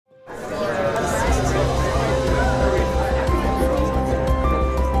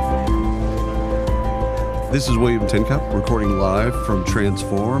This is William Tincup, recording live from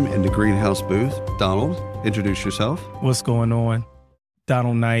Transform in the Greenhouse booth. Donald, introduce yourself. What's going on?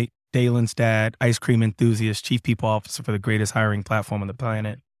 Donald Knight, Dalen's dad, ice cream enthusiast, chief people officer for the greatest hiring platform on the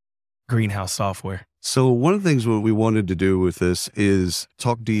planet, Greenhouse Software. So one of the things what we wanted to do with this is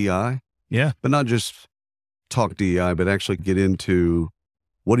talk DEI. Yeah. But not just talk DEI, but actually get into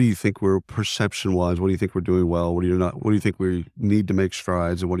what do you think we're perception-wise? What do you think we're doing well? What do you think we need to make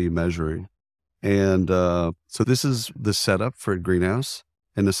strides, and what are you measuring? And so this is the setup for Greenhouse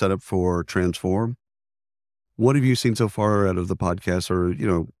and the setup for Transform. What have you seen so far out of the podcast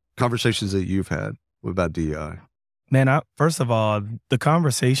or, conversations that you've had about DEI? Man, first of all, the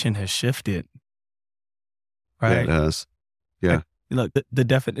conversation has shifted, right? Yeah, it has. Yeah. Look, the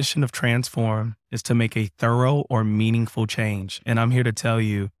definition of transform is to make a thorough or meaningful change. And I'm here to tell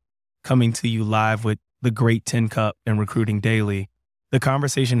you, coming to you live with the great Tincup and Recruiting Daily, the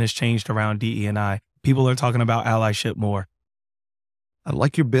conversation has changed around DE&I. People are talking about allyship more. I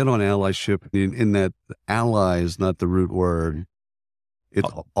like your bit on allyship in that ally is not the root word. It's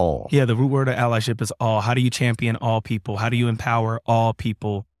all. Yeah, the root word of allyship is all. How do you champion all people? How do you empower all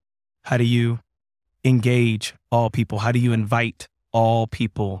people? How do you engage all people? How do you invite all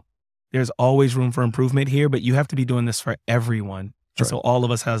people? There's always room for improvement here, but you have to be doing this for everyone. And so all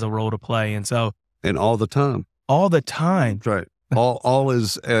of us has a role to play. And all the time. All the time. That's right. All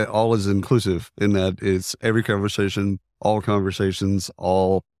is inclusive in that it's every conversation, all conversations,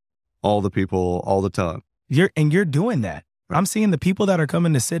 all the people, all the time. You're doing that. Right. I'm seeing the people that are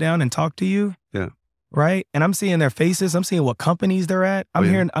coming to sit down and talk to you. Yeah. Right. And I'm seeing their faces. I'm seeing what companies they're at.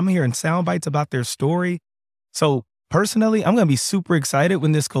 I'm hearing sound bites about their story. So personally, I'm going to be super excited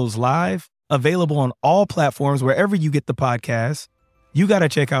when this goes live, available on all platforms, wherever you get the podcast. You got to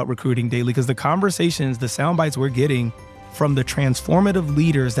check out Recruiting Daily because the conversations, the sound bites we're getting from the transformative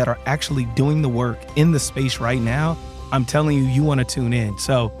leaders that are actually doing the work in the space right now, I'm telling you, you want to tune in.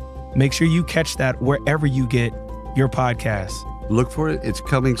 So make sure you catch that wherever you get your podcast. Look for it. It's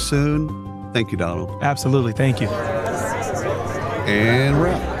coming soon. Thank you, Donald. Absolutely. Thank you. And we're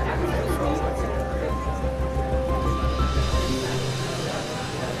out.